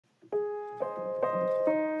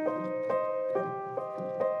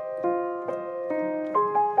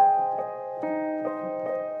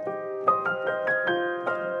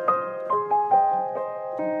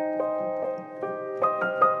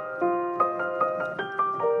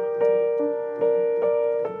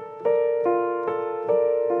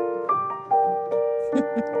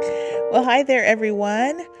Well, hi there,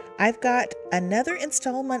 everyone. I've got another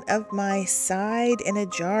installment of my side in a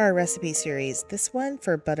jar recipe series. This one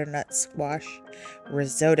for butternut squash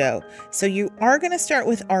risotto. So you are going to start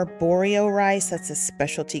with arborio rice. That's a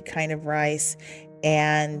specialty kind of rice.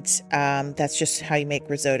 And that's just how you make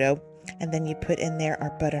risotto. And then you put in there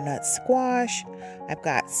our butternut squash. I've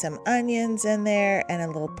got some onions in there and a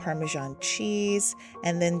little Parmesan cheese,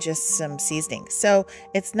 and then just some seasoning. So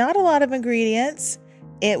it's not a lot of ingredients.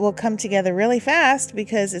 It will come together really fast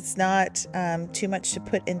because it's not too much to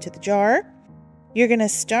put into the jar. You're going to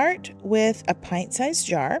start with a pint-sized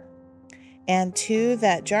jar. And to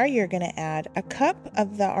that jar, you're going to add a cup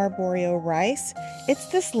of the arborio rice.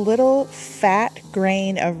 It's this little fat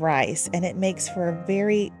grain of rice, and it makes for a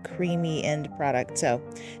very creamy end product. So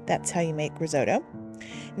that's how you make risotto.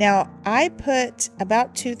 Now, I put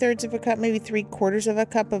about 2/3 of a cup, maybe 3/4 of a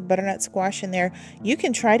cup of butternut squash in there. You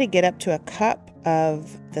can try to get up to a cup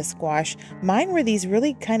of the squash. Mine were these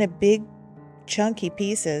really kind of big, chunky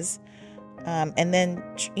pieces. And then,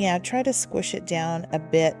 try to squish it down a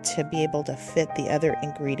bit to be able to fit the other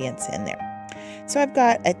ingredients in there. So I've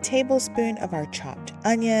got a tablespoon of our chopped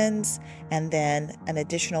onions, and then an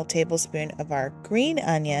additional tablespoon of our green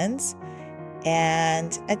onions,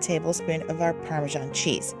 and a tablespoon of our Parmesan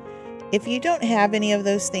cheese. If you don't have any of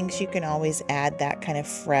those things, you can always add that kind of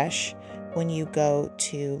fresh when you go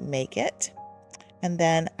to make it. And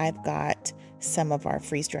then I've got some of our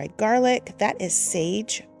freeze-dried garlic. That is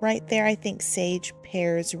sage right there. I think sage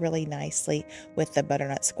pairs really nicely with the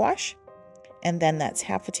butternut squash. And then that's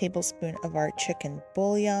half a tablespoon of our chicken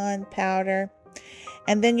bouillon powder.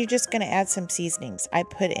 And then you're just going to add some seasonings. I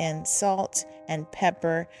put in salt and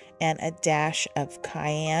pepper and a dash of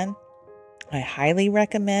cayenne. I highly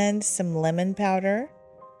recommend some lemon powder.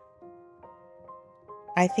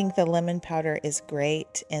 I think the lemon powder is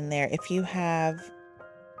great in there. If you have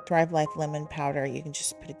Thrive Life lemon powder, you can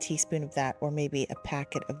just put a teaspoon of that, or maybe a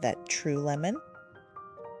packet of that true lemon.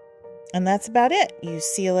 And that's about it. You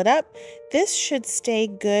seal it up. This should stay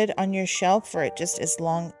good on your shelf for just as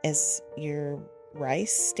long as your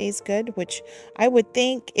rice stays good, which I would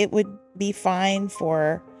think it would be fine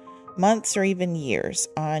for months or even years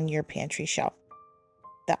on your pantry shelf.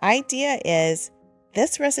 The idea is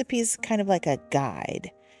this recipe is kind of like a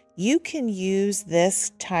guide. You can use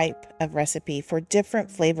this type of recipe for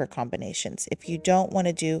different flavor combinations. If you don't want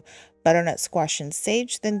to do butternut squash and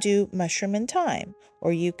sage, then do mushroom and thyme,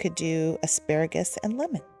 or you could do asparagus and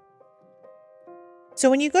lemon. So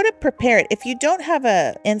when you go to prepare it, if you don't have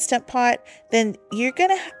an Instant Pot, then you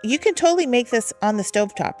can totally make this on the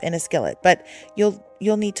stovetop in a skillet, but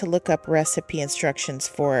you'll need to look up recipe instructions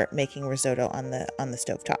for making risotto on the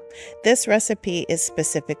stovetop. This recipe is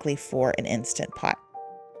specifically for an Instant Pot.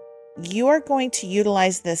 You are going to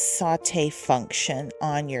utilize this saute function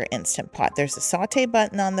on your Instant Pot. There's a saute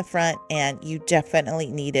button on the front, and you definitely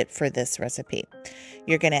need it for this recipe.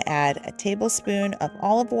 You're going to add a tablespoon of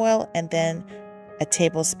olive oil and then a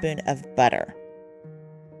tablespoon of butter.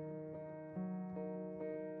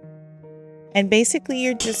 And basically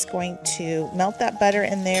you're just going to melt that butter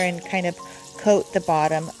in there and kind of coat the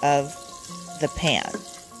bottom of the pan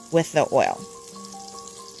with the oil.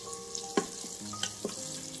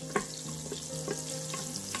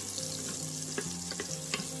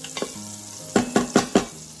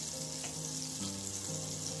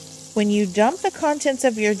 When you dump the contents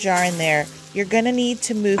of your jar in there, you're going to need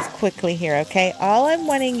to move quickly here, okay? All I'm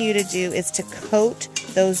wanting you to do is to coat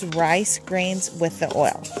those rice grains with the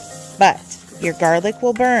oil. But your garlic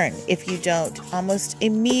will burn if you don't almost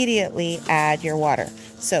immediately add your water.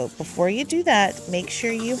 So before you do that, make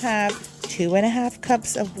sure you have 2.5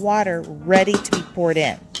 cups of water ready to be poured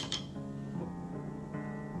in.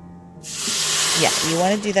 Yeah, you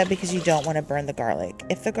want to do that because you don't want to burn the garlic.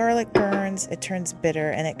 If the garlic burns, it turns bitter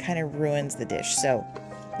and it kind of ruins the dish. So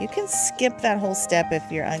you can skip that whole step if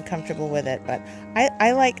you're uncomfortable with it. But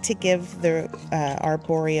I like to give the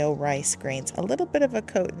arborio rice grains a little bit of a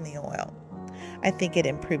coat in the oil. I think it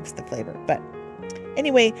improves the flavor. But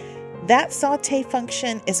anyway, that saute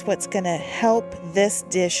function is what's going to help this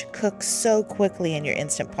dish cook so quickly in your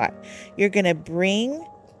Instant Pot. You're going to bring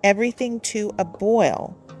everything to a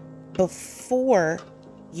boil before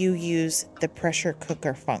you use the pressure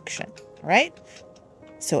cooker function, all right?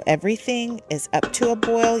 So everything is up to a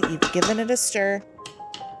boil. You've given it a stir.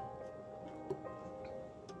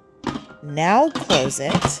 Now close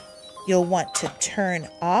it. You'll want to turn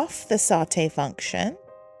off the saute function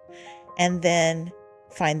and then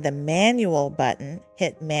find the manual button,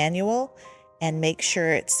 hit manual, and make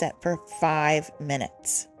sure it's set for 5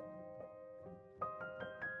 minutes.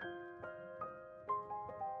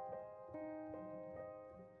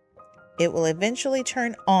 It will eventually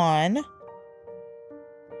turn on.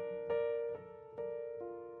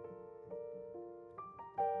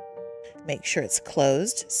 Make sure it's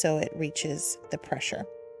closed so it reaches the pressure.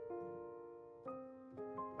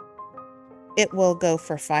 It will go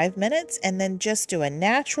for 5 minutes and then just do a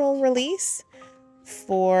natural release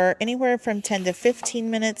for anywhere from 10 to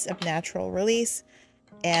 15 minutes of natural release.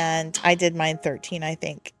 And I did mine 13, I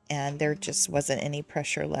think, and there just wasn't any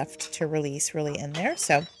pressure left to release really in there.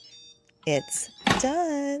 So it's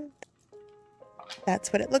done.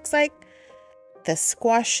 That's what it looks like. The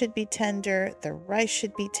squash should be tender. The rice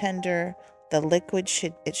should be tender. The liquid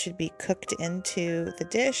should be cooked into the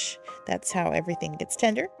dish. That's how everything gets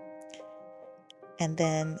tender. And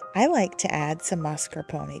then I like to add some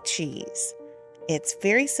mascarpone cheese. It's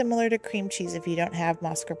very similar to cream cheese. If you don't have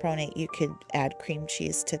mascarpone, you could add cream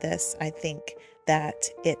cheese to this. I think that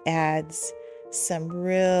it adds some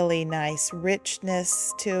really nice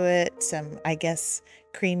richness to it, some, I guess,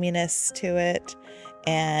 creaminess to it.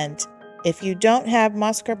 And if you don't have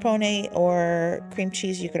mascarpone or cream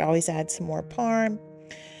cheese, you could always add some more parm.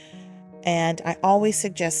 And I always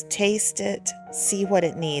suggest taste it, see what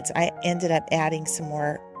it needs. I ended up adding some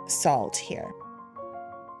more salt here.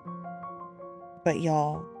 But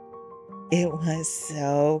y'all, it was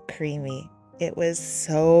so creamy. It was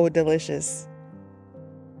so delicious.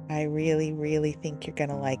 I really, really think you're going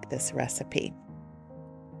to like this recipe.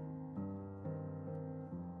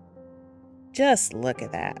 Just look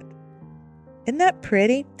at that. Isn't that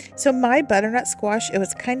pretty? So my butternut squash, it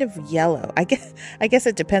was kind of yellow. I guess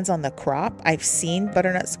it depends on the crop. I've seen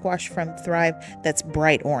butternut squash from Thrive that's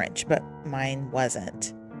bright orange, but mine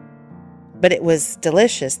wasn't. But it was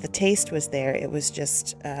delicious. The taste was there. It was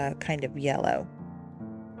just kind of yellow.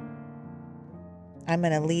 I'm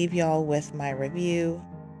going to leave y'all with my review.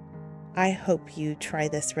 I hope you try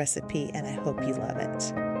this recipe and I hope you love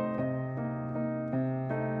it.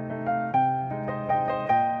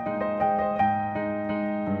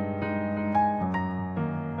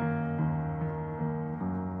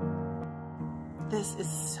 This is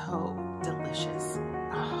so delicious.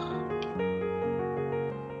 Oh.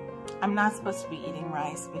 I'm not supposed to be eating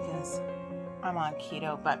rice because I'm on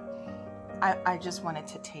keto, but I just wanted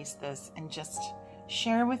to taste this and just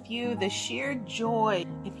share with you the sheer joy.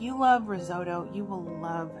 If you love risotto, you will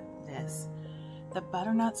love this. The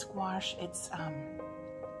butternut squash,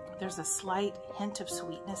 there's a slight hint of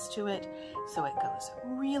sweetness to it, so it goes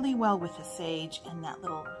really well with the sage, and that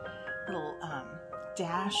little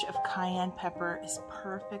dash of cayenne pepper is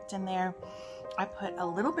perfect in there. I put a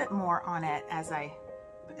little bit more on it as I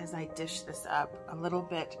dish this up. A little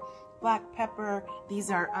bit black pepper. These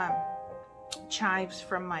are chives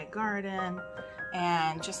from my garden,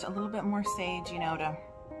 and just a little bit more sage, you know, to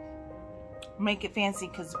make it fancy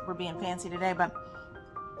because we're being fancy today. But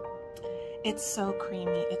it's so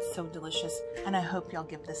creamy, it's so delicious, and I hope y'all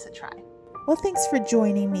give this a try. Well, thanks for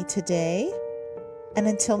joining me today. And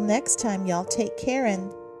until next time, y'all take care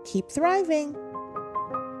and keep thriving.